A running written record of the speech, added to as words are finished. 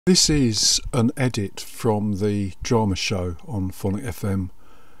This is an edit from the drama show on Phonic FM.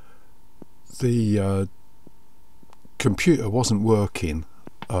 The computer wasn't working,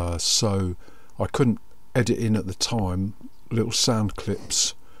 so I couldn't edit in at the time little sound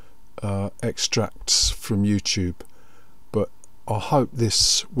clips, extracts from YouTube, but I hope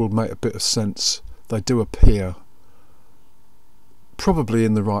this will make a bit of sense. They do appear probably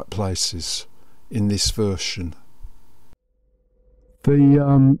in the right places in this version.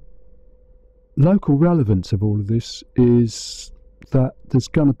 The local relevance of all of this is that there's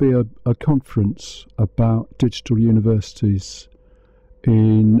going to be a conference about digital universities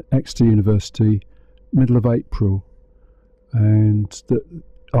in Exeter University, middle of April, and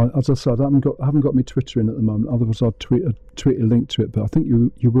as I said, I haven't got my Twitter in at the moment. Otherwise, I'd tweet a link to it. But I think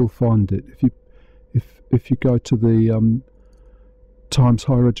you will find it if you go to the Times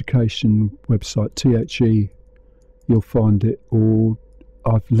Higher Education website, THE. You'll find it, or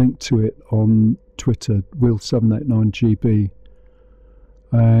I've linked to it on Twitter, Will789GB,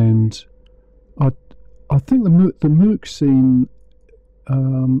 and I think the MOOC scene,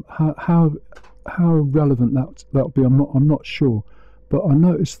 how relevant that'll be, I'm not sure, but I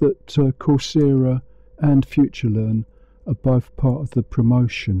noticed that Coursera and FutureLearn are both part of the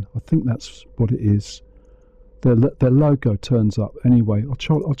promotion. I think that's what it is. Their logo turns up anyway. I'll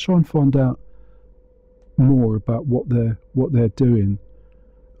try and find out more about what they're doing,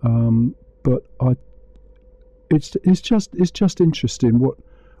 but it's just interesting what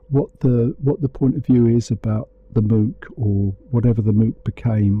the point of view is about the MOOC, or whatever the MOOC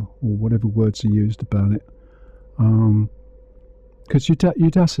became, or whatever words are used about it, because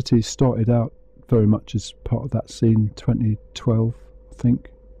Udacity started out very much as part of that scene, 2012, I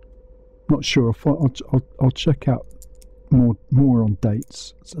think. Not sure. I'll check out more on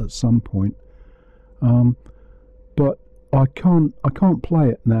dates at some point. But I can't play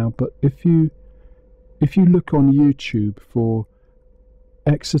it now. But if you look on YouTube for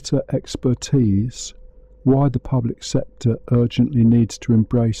Exeter Expertise, why the public sector urgently needs to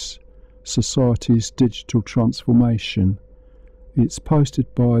embrace society's digital transformation, it's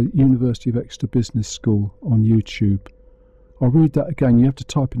posted by University of Exeter Business School on YouTube. I'll read that again. You have to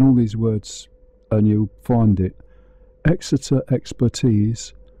type in all these words and you'll find it. Exeter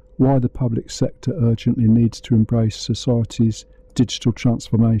Expertise, why the public sector urgently needs to embrace society's digital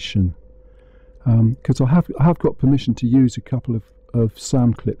transformation. Because I have got permission to use a couple of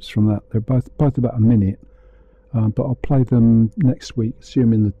sound clips from that. They're both about a minute, but I'll play them next week,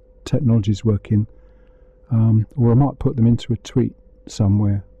 assuming the technology's working, or I might put them into a tweet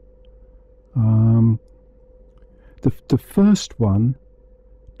somewhere. The first one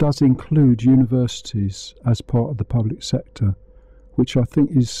does include universities as part of the public sector, which I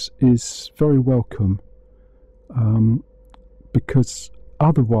think is very welcome, because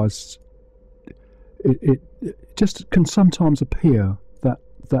otherwise it just can sometimes appear that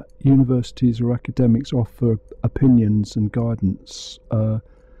universities or academics offer opinions and guidance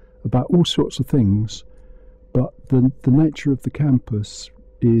about all sorts of things, but the nature of the campus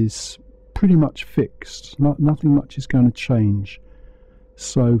is pretty much fixed. Nothing much is going to change.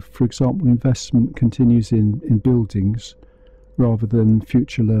 So, for example, investment continues in buildings rather than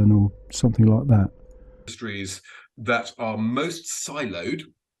FutureLearn or something like that. Industries that are most siloed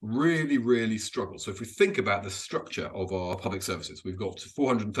really struggle. So if we think about the structure of our public services, we've got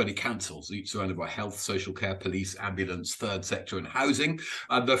 430 councils, each surrounded by health, social care, police, ambulance, third sector and housing.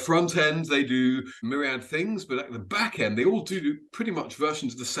 At the front end, they do myriad things, but at the back end, they all do pretty much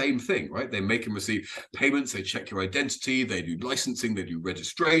versions of the same thing, right? They make and receive payments, they check your identity, they do licensing, they do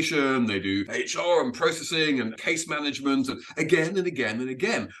registration, they do HR and processing and case management, and again and again and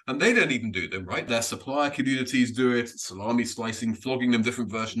again. And they don't even do them, right? Their supplier communities do it, salami slicing, flogging them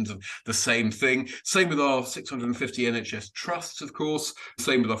different versions of the same thing. Same with our 650 NHS trusts, of course.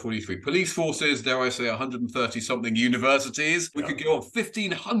 Same with our 43 police forces, dare I say 130 something universities. We could go on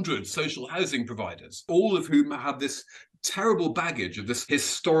 1,500 social housing providers, all of whom have this terrible baggage of this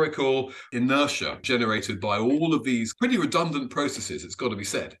historical inertia generated by all of these pretty redundant processes, it's got to be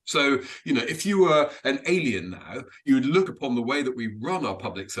said. So, if you were an alien now, you would look upon the way that we run our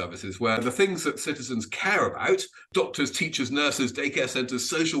public services, where the things that citizens care about, doctors, teachers, nurses, daycare centres,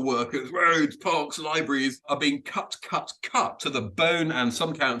 social workers, roads, parks, libraries, are being cut to the bone, and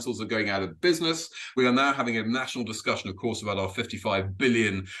some councils are going out of business. We are now having a national discussion, of course, about our 55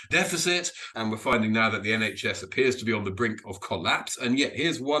 billion deficit, and we're finding now that the NHS appears to be on the brink of collapse. And yet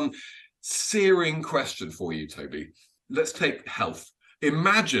here's one searing question for you, Toby. Let's take health.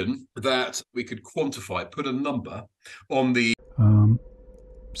 Imagine that we could quantify, put a number on the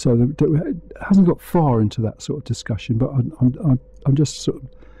so it hasn't got far into that sort of discussion, but I'm just sort of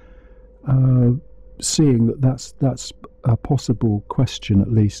seeing that that's a possible question,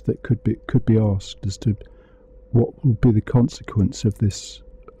 at least, that could be asked as to what will be the consequence of this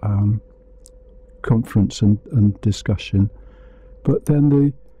conference and discussion. But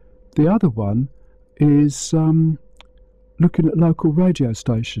then the other one is looking at local radio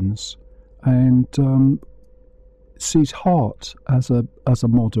stations, and sees heart as a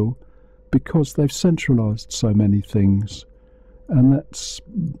model, because they've centralised so many things, and that's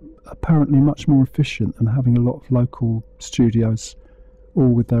apparently much more efficient than having a lot of local studios, all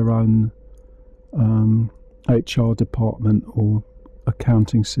with their own HR department or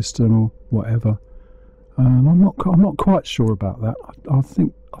accounting system or whatever. And I'm not quite sure about that. I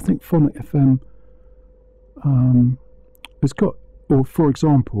think Phonic FM has got, or for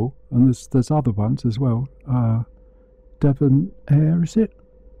example, and there's other ones as well. Devon Air, is it?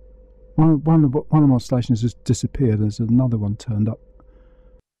 One of my stations has disappeared. There's another one turned up.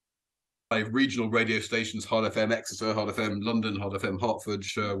 Regional radio stations, Hard FM Exeter, Hard FM London, Hard FM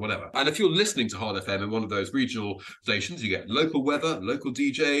Hertfordshire, whatever. And if you're listening to Hard FM in one of those regional stations, you get local weather, local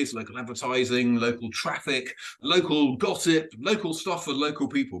DJs, local advertising, local traffic, local gossip, local stuff for local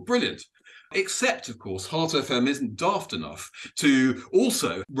people. Brilliant. Except, of course, Heart FM isn't daft enough to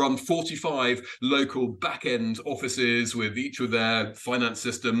also run 45 local back-end offices with each of their finance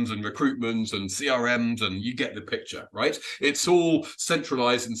systems and recruitment and CRMs, and you get the picture, right? It's all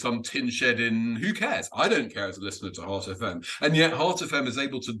centralized in some tin shed in, who cares? I don't care as a listener to Heart FM. And yet Heart FM is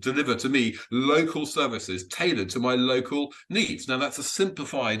able to deliver to me local services tailored to my local needs. Now, that's a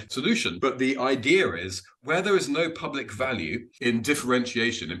simplified solution, but the idea is, where there is no public value in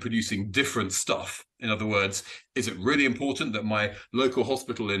differentiation, in producing different stuff, in other words, is it really important that my local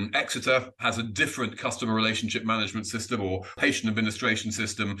hospital in Exeter has a different customer relationship management system or patient administration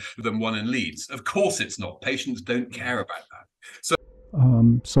system than one in Leeds? Of course it's not. Patients don't care about that.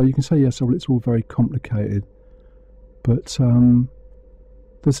 So you can say, yes, well, it's all very complicated, but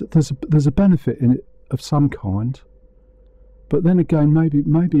there's a benefit in it of some kind. But then again,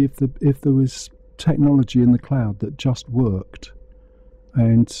 maybe if there was technology in the cloud that just worked,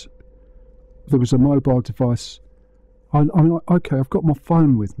 and there was a mobile device. Okay, I've got my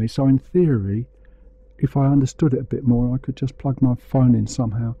phone with me, so in theory, if I understood it a bit more, I could just plug my phone in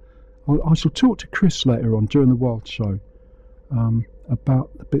somehow. I shall talk to Chris later on during the Wild Show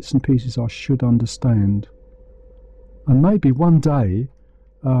about the bits and pieces I should understand, and maybe one day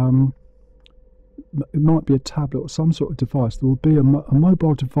it might be a tablet or some sort of device. There will be a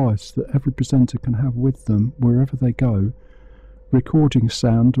mobile device that every presenter can have with them wherever they go, recording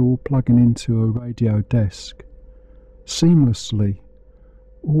sound or plugging into a radio desk seamlessly,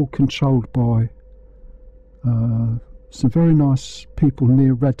 all controlled by some very nice people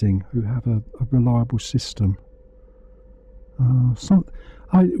near Reading who have a reliable system.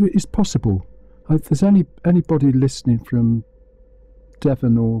 It's possible. If there's anybody listening from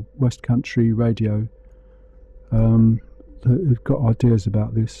Devon or West Country Radio who've got ideas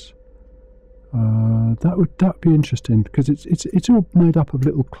about this, that would be interesting, because it's all made up of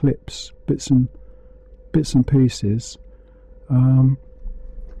little clips, bits and pieces.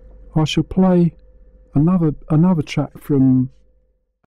 I shall play another track from